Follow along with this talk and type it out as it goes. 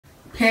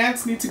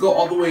pants need to go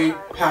all the way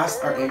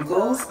past our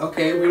ankles,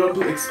 okay? We don't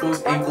do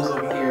exposed ankles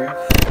over here.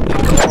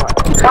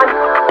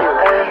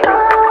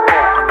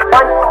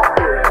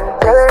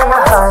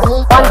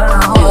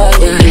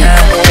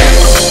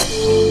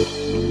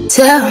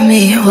 Tell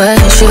me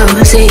what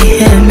you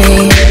see in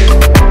me.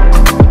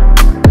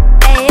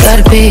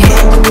 Gotta be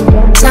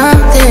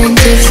something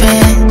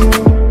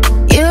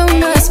different. You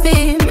must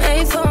be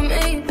made for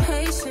me,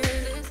 patient.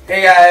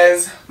 Hey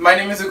guys, my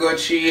name is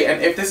Ugochi,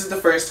 and if this is the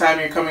first time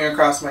you're coming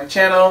across my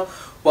channel,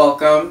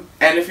 welcome.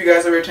 And if you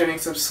guys are a returning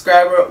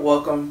subscriber,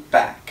 welcome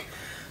back.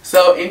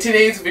 So in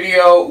today's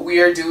video, we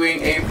are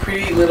doing a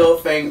Pretty Little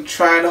Thing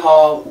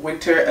Tryonhaul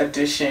Winter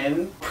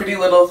Edition. Pretty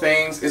Little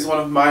Things is one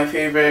of my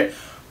favorite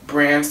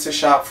brands to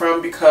shop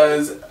from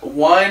because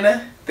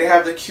one, they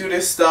have the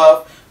cutest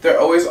stuff, they're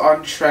always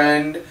on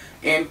trend,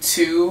 and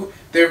two,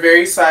 they're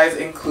very size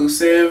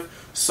inclusive,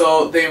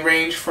 so they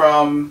range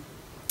from,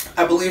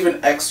 I believe, an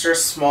extra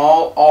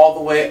small all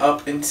the way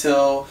up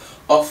until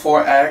a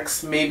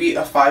 4X, maybe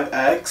a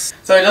 5X.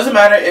 So it doesn't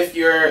matter if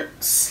you're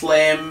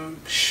slim,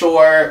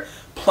 short,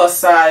 plus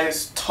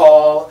size,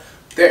 tall,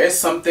 there is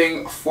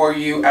something for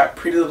you at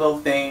Pretty Little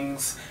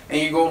Things, and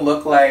you're gonna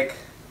look like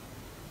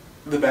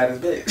the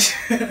baddest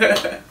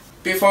bitch.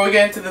 Before we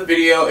get into the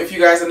video, if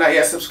you guys are not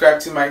yet subscribed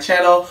to my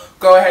channel,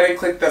 go ahead and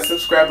click that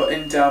subscribe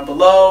button down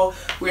below.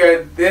 We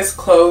are this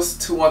close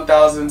to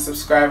 1,000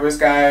 subscribers,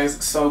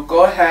 guys, so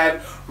go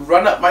ahead,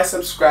 run up my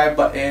subscribe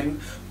button,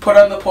 put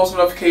on the post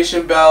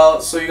notification bell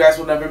so you guys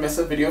will never miss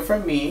a video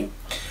from me.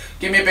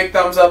 Give me a big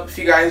thumbs up if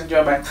you guys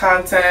enjoy my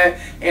content,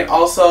 and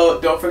also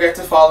don't forget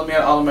to follow me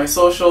on all of my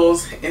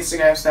socials,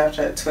 Instagram,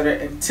 Snapchat, Twitter,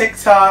 and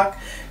TikTok.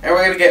 And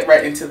we're going to get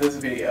right into this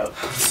video.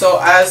 So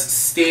as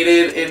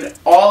stated in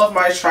all of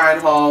my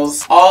try-on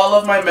hauls, all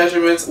of my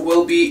measurements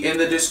will be in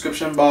the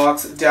description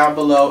box down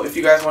below if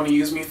you guys want to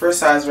use me for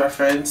size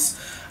reference.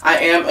 I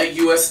am a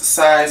US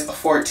size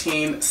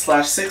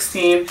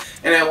 14/16,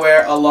 and I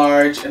wear a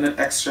large and an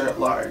extra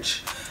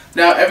large.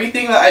 Now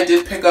everything that I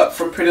did pick up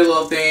from Pretty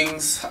Little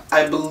Things,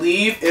 I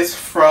believe is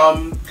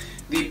from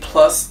the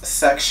plus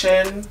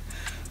section.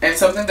 And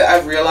something that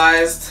I've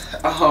realized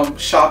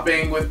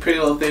shopping with Pretty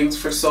Little Things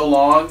for so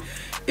long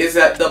is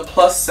that the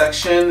plus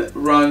section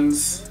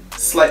runs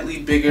slightly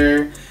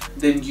bigger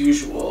than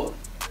usual.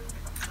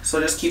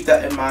 So just keep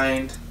that in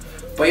mind.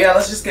 But yeah,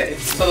 let's just get into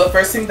it. So the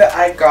first thing that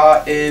I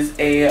got is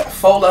a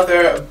faux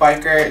leather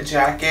biker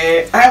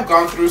jacket. I have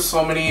gone through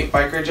so many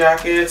biker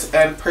jackets,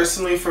 and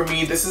personally for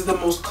me, this is the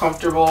most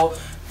comfortable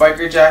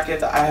biker jacket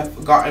that I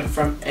have gotten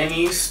from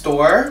any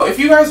store. If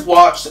you guys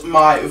watched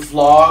my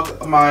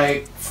vlog,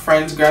 my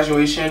friend's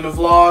graduation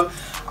vlog,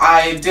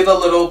 I did a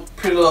little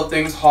Pretty Little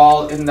Things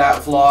haul in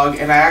that vlog,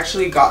 and I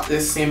actually got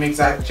this same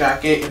exact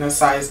jacket in a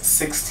size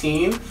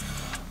 16,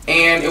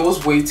 and it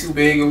was way too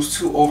big. It was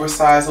too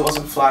oversized. It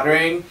wasn't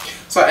flattering,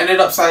 so I ended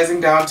up sizing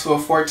down to a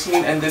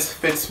 14, and this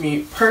fits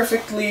me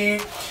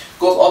perfectly.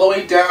 Goes all the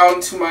way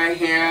down to my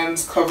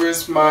hands,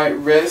 covers my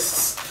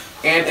wrists,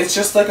 and it's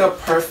just like a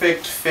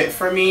perfect fit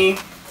for me.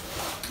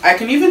 I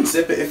can even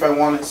zip it if I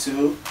wanted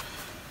to.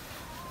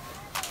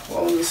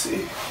 Well, let me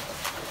see.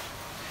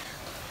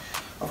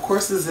 Of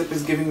course the zip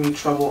is giving me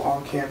trouble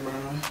on camera.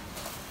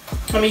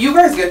 I mean, you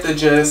guys get the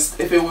gist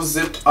if it was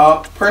zipped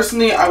up.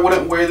 Personally, I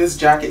wouldn't wear this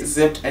jacket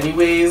zipped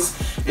anyways.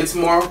 It's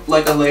more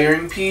like a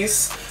layering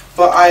piece.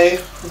 But I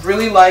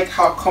really like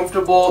how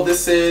comfortable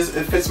this is.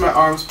 It fits my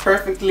arms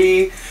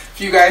perfectly.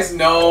 If you guys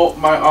know,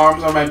 my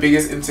arms are my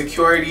biggest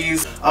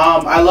insecurities.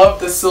 I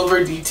love the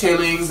silver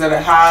detailings that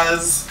it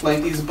has,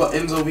 like these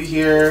buttons over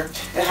here.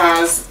 It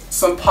has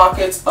some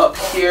pockets up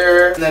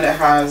here, and then it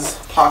has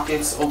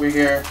pockets over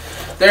here.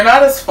 They're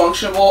not as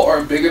functional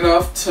or big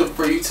enough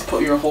for you to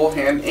put your whole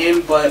hand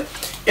in, but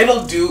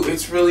it'll do.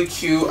 It's really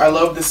cute. I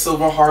love the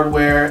silver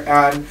hardware,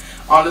 and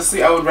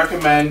honestly, I would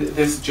recommend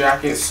this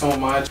jacket so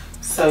much.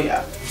 So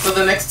yeah. So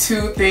the next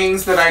two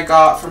things that I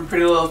got from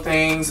Pretty Little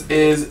Things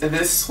is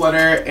this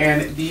sweater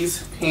and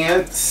these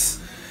pants.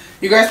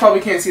 You guys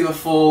probably can't see the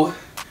full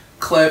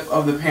clip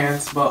of the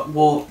pants, but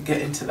we'll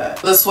get into that.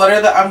 The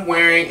sweater that I'm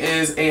wearing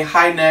is a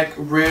high neck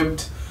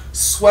ribbed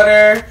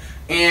sweater,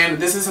 and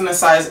this is in a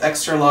size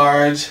extra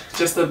large,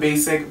 just a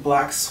basic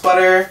black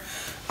sweater.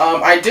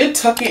 I did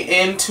tuck it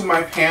into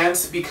my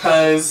pants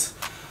because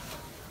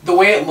the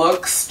way it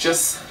looks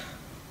just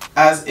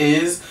as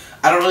is,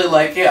 I don't really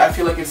like it. I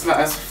feel like it's not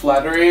as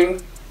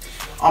flattering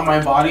on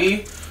my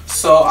body,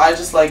 so I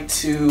just like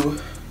to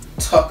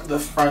tuck the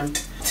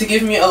front to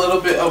give me a little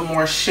bit of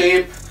more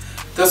shape.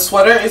 The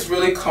sweater is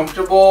really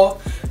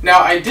comfortable. Now,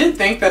 I did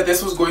think that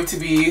this was going to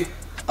be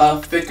a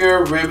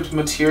thicker ribbed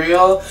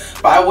material,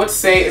 but I would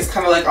say it's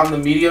kind of like on the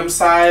medium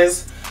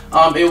size.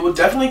 It will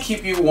definitely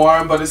keep you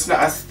warm, but it's not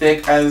as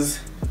thick as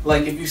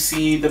like if you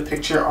see the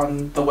picture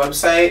on the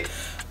website.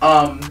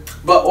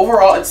 But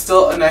overall, it's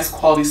still a nice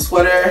quality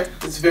sweater.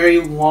 It's very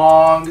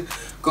long,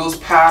 goes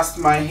past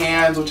my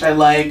hands, which I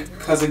like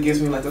because it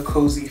gives me like a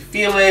cozy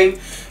feeling.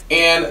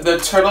 And the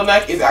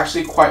turtleneck is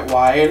actually quite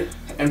wide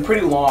and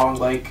pretty long.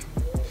 Like,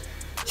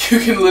 you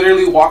can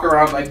literally walk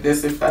around like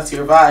this if that's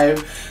your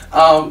vibe.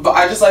 but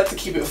I just like to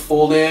keep it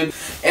folded.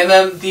 And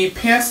then the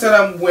pants that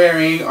I'm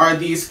wearing are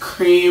these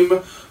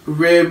cream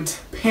ribbed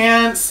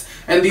pants,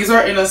 and these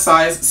are in a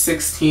size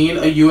 16,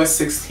 a US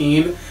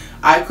 16.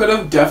 I could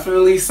have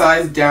definitely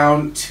sized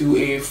down to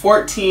a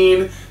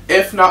 14,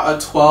 if not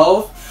a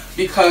 12,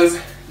 because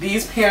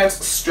these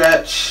pants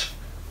stretch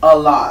a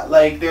lot.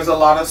 Like, there's a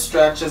lot of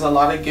stretch, there's a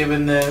lot of give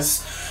in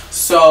this.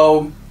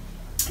 So,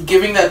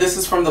 given that this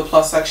is from the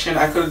plus section,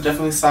 I could have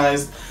definitely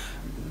sized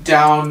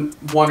down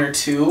 1 or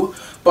 2.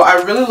 But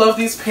I really love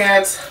these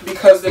pants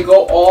because they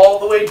go all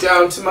the way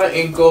down to my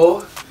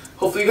ankle.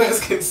 Hopefully you guys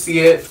can see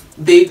it.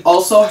 They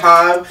also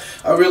have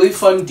a really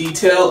fun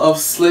detail of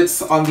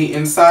slits on the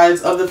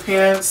insides of the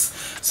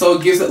pants, so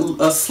it gives it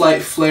a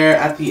slight flare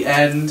at the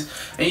end.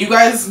 And you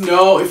guys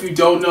know, if you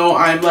don't know,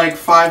 I'm like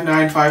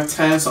 5'9",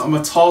 5'10", so I'm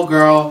a tall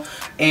girl,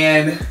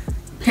 and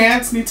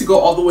pants need to go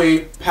all the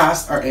way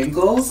past our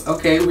ankles,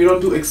 okay? We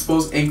don't do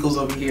exposed ankles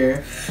over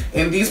here.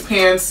 And these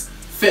pants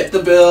fit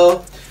the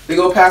bill. They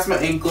go past my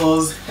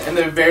ankles, and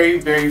they're very,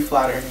 very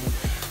flattering.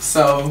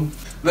 So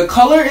the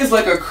color is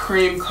like a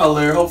cream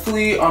color.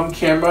 Hopefully on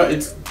camera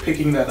it's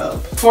picking that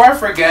up. Before I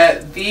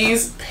forget,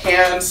 these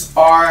pants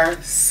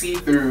are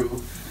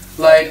see-through.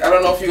 Like, I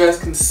don't know if you guys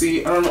can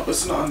see. I don't know,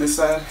 it's not on this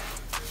side.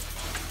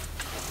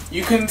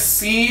 You can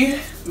see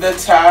the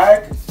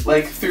tag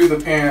like through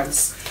the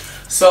pants.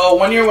 So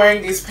when you're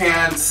wearing these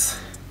pants,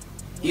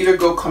 either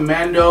go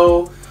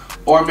commando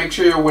or make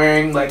sure you're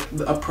wearing like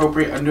the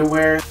appropriate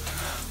underwear.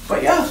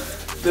 But yeah,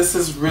 this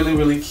is really,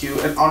 really cute.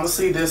 And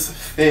honestly, this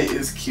fit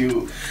is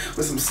cute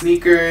with some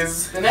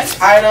sneakers. The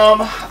next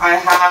item I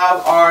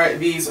have are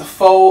these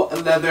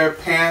faux leather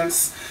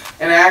pants.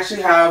 And I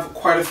actually have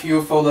quite a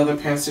few faux leather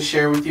pants to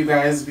share with you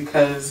guys,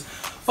 because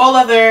faux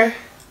leather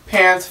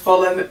pants,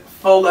 faux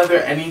leather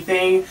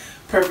anything,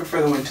 perfect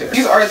for the winter.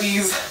 These are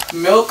these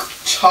milk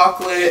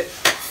chocolate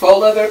faux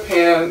leather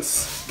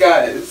pants.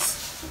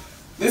 Guys,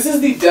 this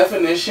is the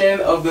definition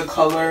of the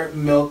color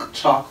milk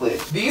chocolate.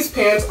 These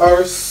pants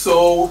are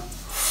so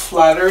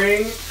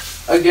flattering.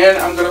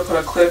 Again, I'm gonna put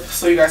a clip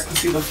so you guys can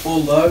see the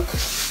full look.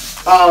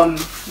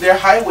 They're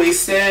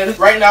high-waisted.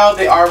 Right now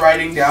they are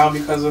riding down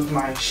because of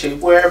my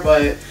shapewear,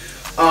 but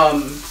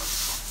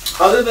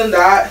other than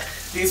that,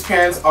 these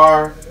pants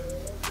are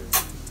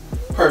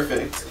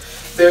perfect.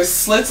 There's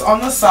slits on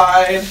the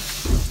side.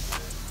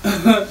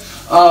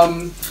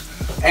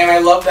 And I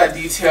love that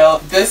detail.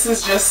 This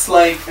is just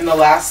like an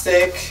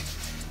elastic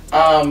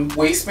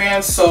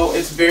waistband, so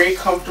it's very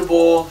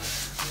comfortable,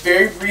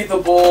 very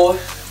breathable.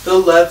 The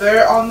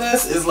leather on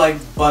this is like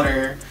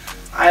butter.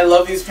 I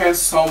love these pants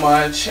so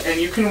much, and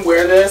you can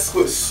wear this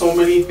with so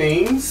many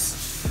things.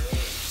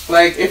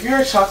 Like, if you're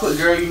a chocolate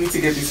girl, you need to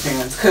get these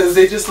pants because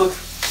they just look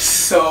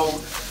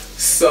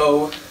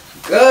so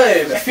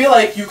good. I feel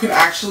like you can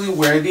actually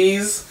wear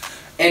these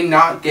and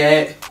not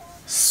get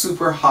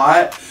super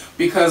hot,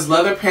 because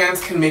leather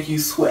pants can make you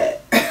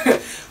sweat.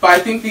 But I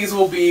think these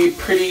will be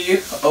pretty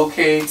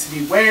okay to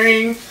be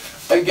wearing.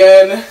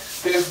 Again,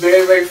 they're just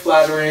very, very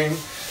flattering,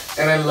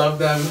 and I love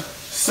them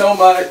so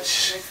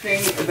much. The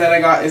thing that I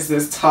got is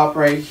this top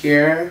right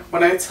here.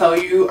 When I tell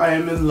you I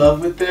am in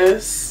love with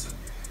this,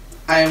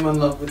 I am in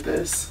love with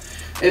this.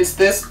 It's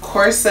this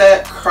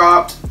corset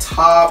cropped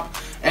top,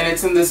 and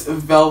it's in this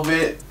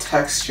velvet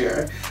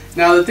texture.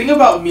 Now the thing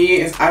about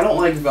me is I don't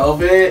like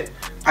velvet.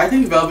 I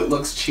think velvet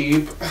looks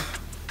cheap.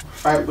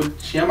 Fight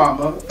with your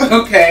mama,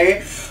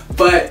 okay?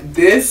 But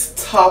this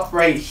top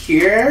right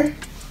here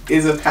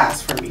is a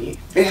pass for me.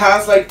 It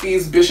has like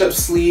these bishop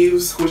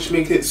sleeves, which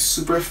make it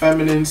super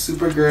feminine,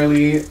 super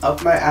girly,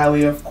 up my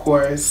alley, of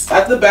course.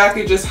 At the back,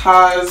 it just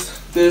has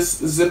this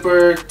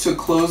zipper to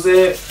close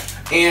it,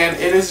 and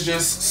it is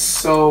just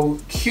so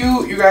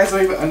cute. You guys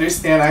don't even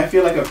understand. I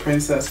feel like a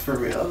princess for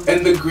real.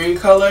 And the green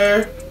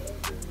color,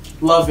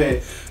 love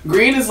it.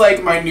 Green is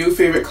like my new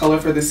favorite color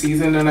for the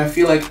season, and I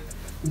feel like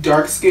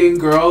dark-skinned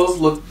girls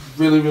look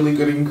really, really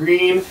good in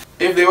green.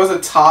 If there was a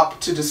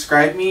top to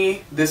describe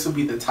me, this would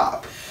be the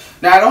top.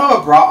 Now, I don't have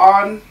a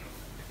bra on,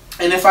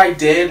 and if I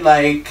did,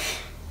 like,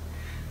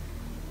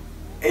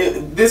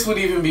 this would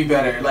even be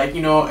better. Like,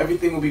 you know,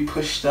 everything will be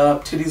pushed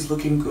up, titties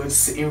looking good,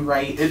 sitting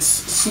right. It's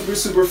super,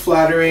 super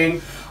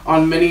flattering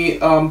on many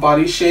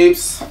body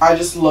shapes. I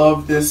just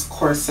love this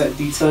corset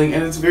detailing,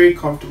 and it's very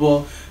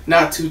comfortable,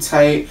 not too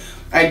tight.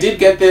 I did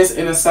get this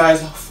in a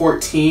size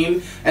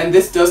 14, and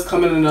this does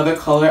come in another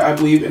color, I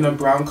believe in a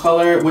brown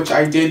color, which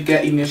I did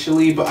get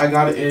initially, but I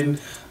got it in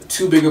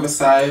too big of a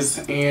size,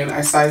 and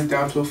I sized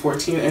down to a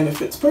 14, and it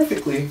fits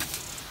perfectly.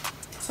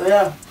 So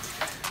yeah,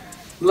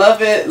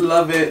 love it,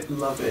 love it,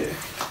 love it.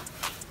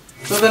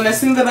 So the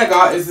next thing that I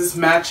got is this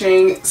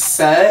matching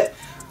set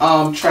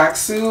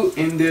tracksuit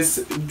in this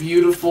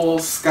beautiful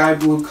sky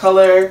blue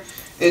color.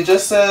 It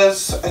just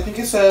says, I think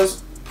it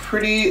says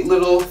Pretty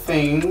Little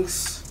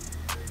Things.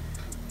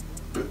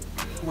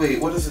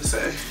 Wait, what does it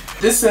say?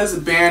 This says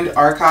Band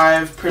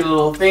Archive Pretty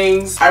Little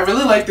Things. I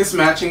really like this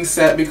matching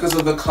set because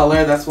of the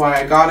color. That's why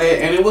I got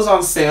it. And it was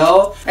on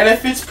sale. And it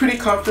fits pretty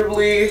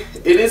comfortably.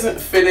 It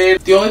isn't fitted.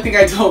 The only thing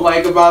I don't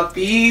like about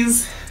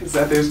these is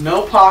that there's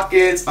no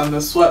pockets on the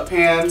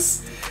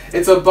sweatpants.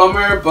 It's a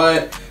bummer,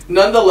 but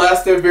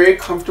nonetheless, they're very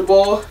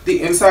comfortable.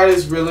 The inside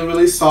is really,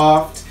 really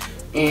soft,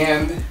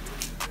 and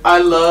I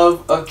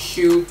love a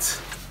cute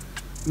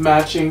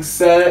matching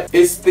set.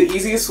 It's the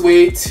easiest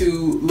way to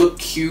look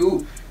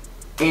cute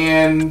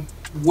and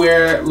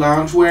wear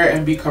loungewear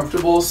and be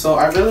comfortable, so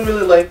I really,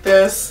 really like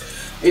this.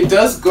 It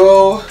does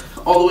go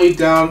all the way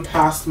down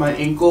past my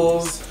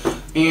ankles,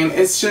 and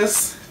it's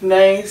just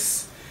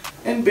nice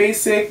and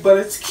basic, but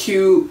it's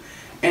cute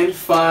and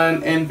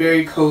fun and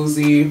very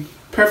cozy.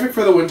 Perfect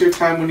for the winter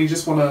time when you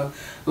just want to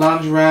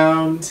lounge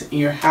around in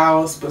your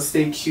house but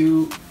stay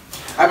cute.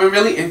 I've been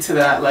really into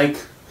that, like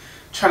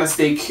trying to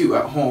stay cute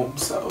at home,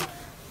 so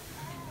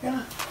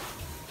yeah.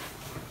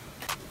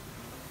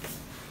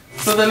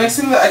 So the next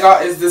thing that I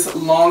got is this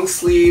long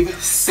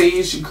sleeve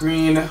sage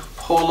green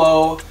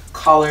polo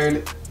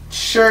collared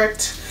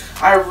shirt.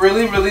 I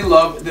really, really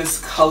love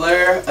this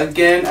color.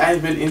 Again,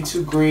 I've been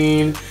into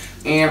green,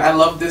 and I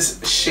love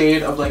this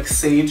shade of like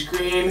sage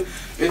green.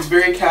 It's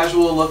very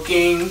casual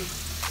looking.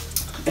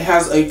 It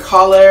has a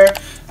collar,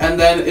 and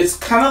then it's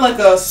kind of like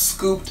a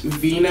scooped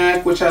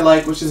v-neck, which I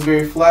like, which is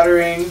very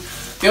flattering.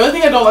 The only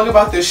thing I don't like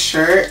about this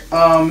shirt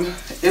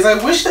is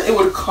I wish that it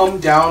would come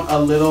down a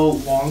little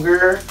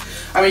longer.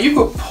 I mean, you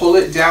could pull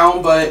it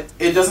down, but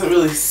it doesn't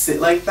really sit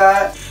like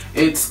that.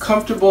 It's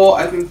comfortable.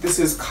 I think this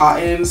is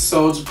cotton,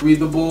 so it's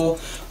breathable,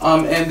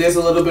 and there's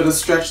a little bit of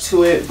stretch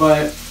to it,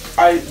 but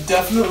I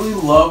definitely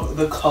love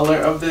the color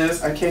of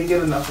this. I can't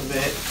get enough of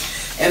it.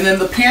 And then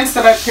the pants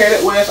that I paired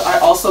it with, I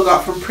also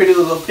got from Pretty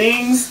Little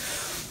Things.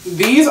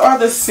 These are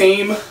the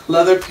same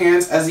leather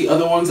pants as the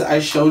other ones that I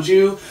showed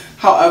you.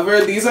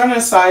 However, these are in a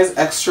size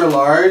extra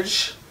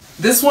large.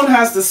 This one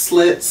has the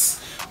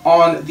slits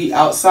on the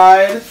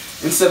outside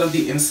instead of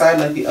the inside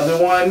like the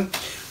other one.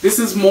 This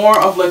is more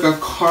of like a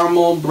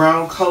caramel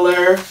brown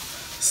color.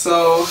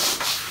 So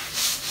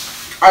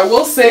I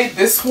will say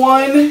this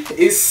one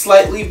is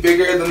slightly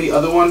bigger than the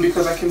other one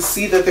because I can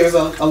see that there's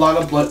a lot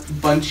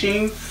of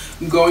bunching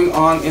going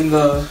on in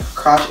the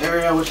crotch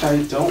area, which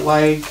I don't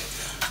like.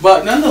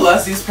 But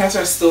nonetheless, these pants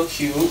are still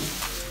cute.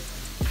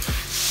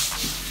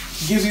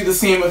 Gives you the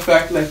same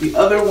effect like the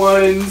other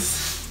ones.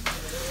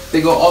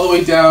 They go all the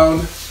way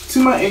down to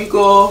my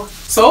ankle.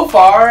 So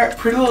far,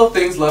 Pretty Little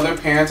Things leather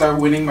pants are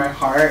winning my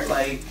heart.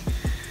 Like,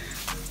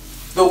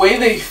 the way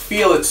they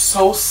feel, it's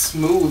so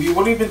smooth. You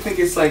wouldn't even think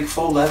it's like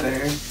faux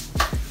leather.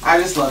 I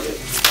just love it.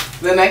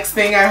 The next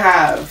thing I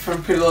have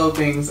from Pretty Little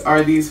Things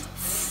are these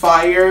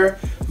fire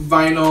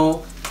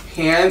vinyl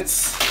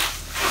pants.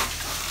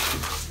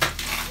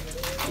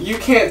 You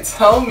can't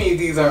tell me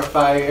these are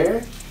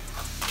fire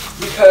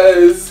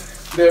because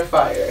they're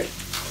fire.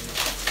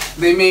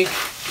 They make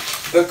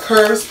the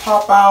curves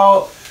pop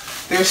out.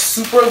 They're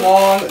super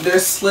long.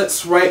 There's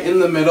slits right in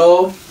the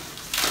middle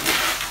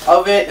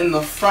of it in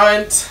the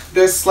front.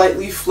 They're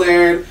slightly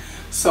flared.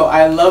 So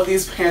I love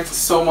these pants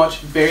so much.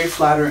 Very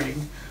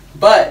flattering.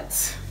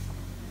 But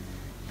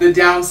the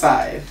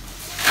downside.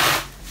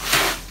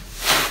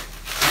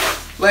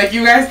 Like,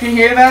 you guys can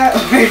hear that?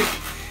 Like,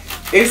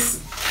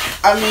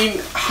 I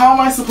mean, how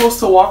am I supposed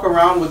to walk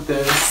around with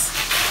this?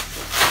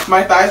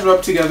 My thighs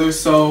rub together,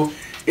 so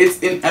it's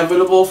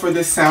inevitable for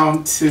this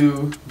sound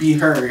to be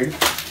heard.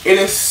 It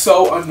is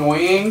so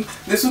annoying.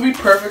 This would be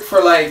perfect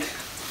for like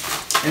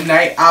a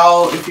night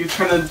out if you're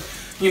trying to,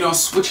 you know,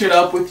 switch it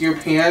up with your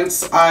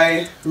pants.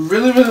 I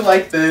really, really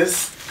like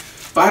this,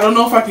 but I don't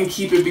know if I can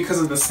keep it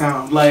because of the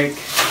sound. Like,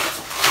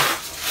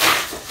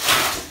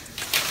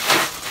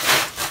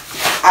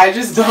 I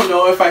just don't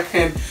know if I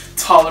can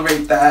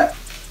tolerate that.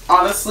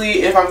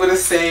 Honestly, if I'm gonna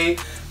say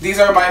these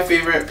are my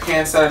favorite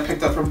pants that I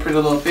picked up from Pretty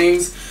Little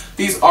Things,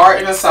 these are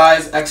in a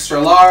size extra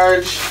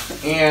large,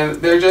 and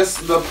they're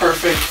just the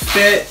perfect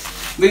fit.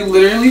 They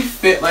literally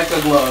fit like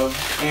a glove,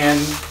 and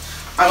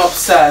I'm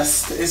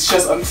obsessed. It's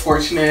just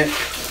unfortunate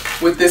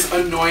with this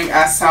annoying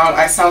ass sound.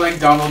 I sound like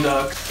Donald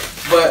Duck,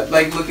 but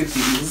like, look at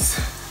these.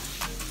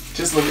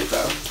 Just look at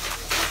them.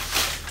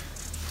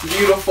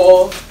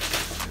 Beautiful.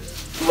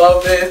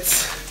 Love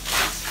it.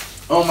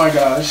 Oh my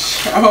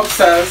gosh, I'm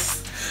obsessed.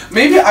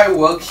 Maybe I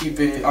will keep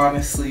it,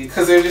 honestly,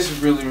 because they're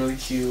just really, really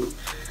cute.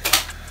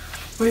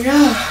 But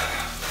yeah,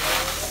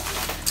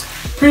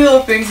 Pretty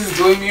Little Things is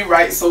doing me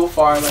right so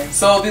far. Like,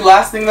 so the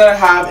last thing that I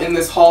have in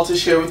this haul to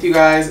share with you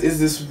guys is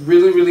this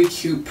really, really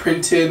cute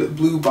printed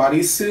blue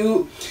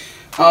bodysuit.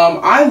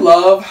 I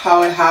love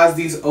how it has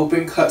these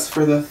open cuts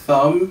for the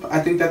thumb. I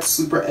think that's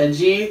super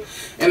edgy,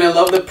 and I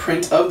love the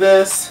print of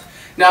this.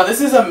 Now,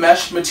 this is a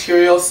mesh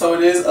material, so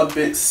it is a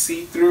bit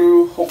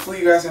see-through. Hopefully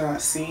you guys are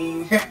not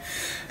seeing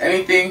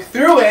anything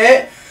through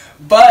it,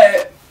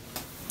 but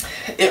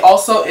it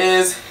also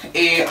is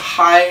a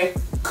high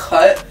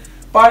cut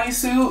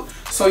bodysuit,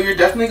 so you're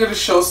definitely going to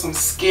show some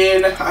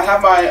skin. I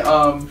have my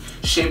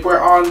shapewear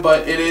on,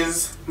 but it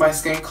is my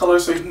skin color,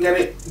 so you can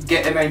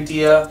get an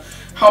idea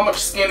how much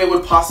skin it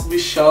would possibly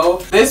show.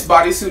 This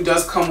bodysuit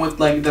does come with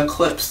like the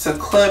clips to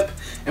clip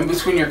in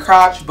between your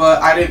crotch,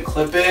 but I didn't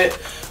clip it.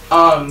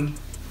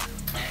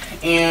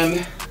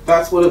 And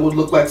that's what it would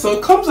look like. So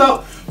it comes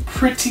out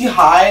pretty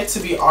high, to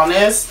be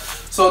honest.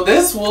 So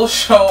this will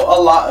show a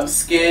lot of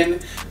skin.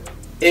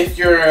 If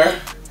you're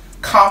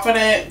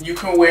confident, you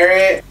can wear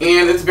it,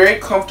 and it's very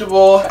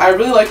comfortable. I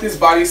really like this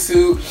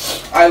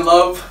bodysuit. I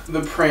love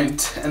the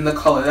print and the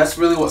color. That's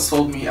really what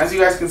sold me. As you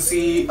guys can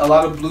see, a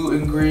lot of blue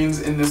and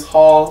greens in this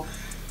haul.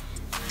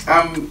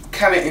 I'm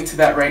kind of into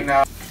that right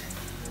now.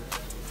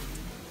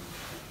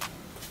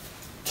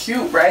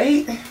 Cute,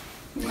 right?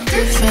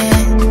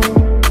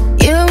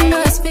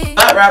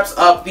 That wraps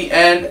up the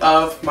end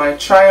of my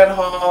try on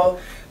haul.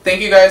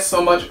 Thank you guys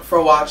so much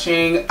for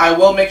watching. I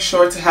will make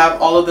sure to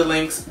have all of the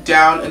links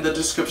down in the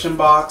description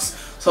box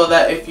so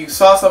that if you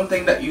saw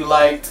something that you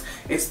liked,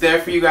 it's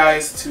there for you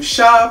guys to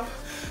shop.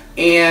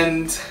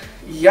 And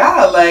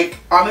yeah, like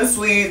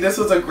honestly, this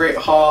was a great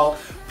haul.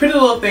 Pretty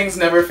Little Things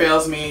never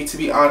fails me, to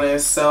be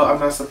honest, so I'm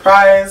not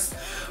surprised.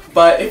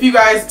 But if you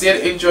guys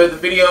did enjoy the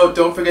video,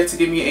 don't forget to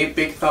give me a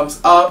big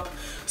thumbs up.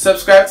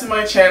 Subscribe to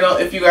my channel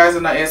if you guys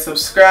are not yet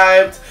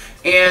subscribed.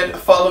 And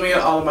follow me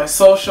on all of my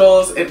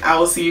socials, and I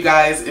will see you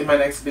guys in my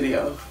next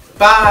video.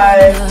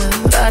 Bye!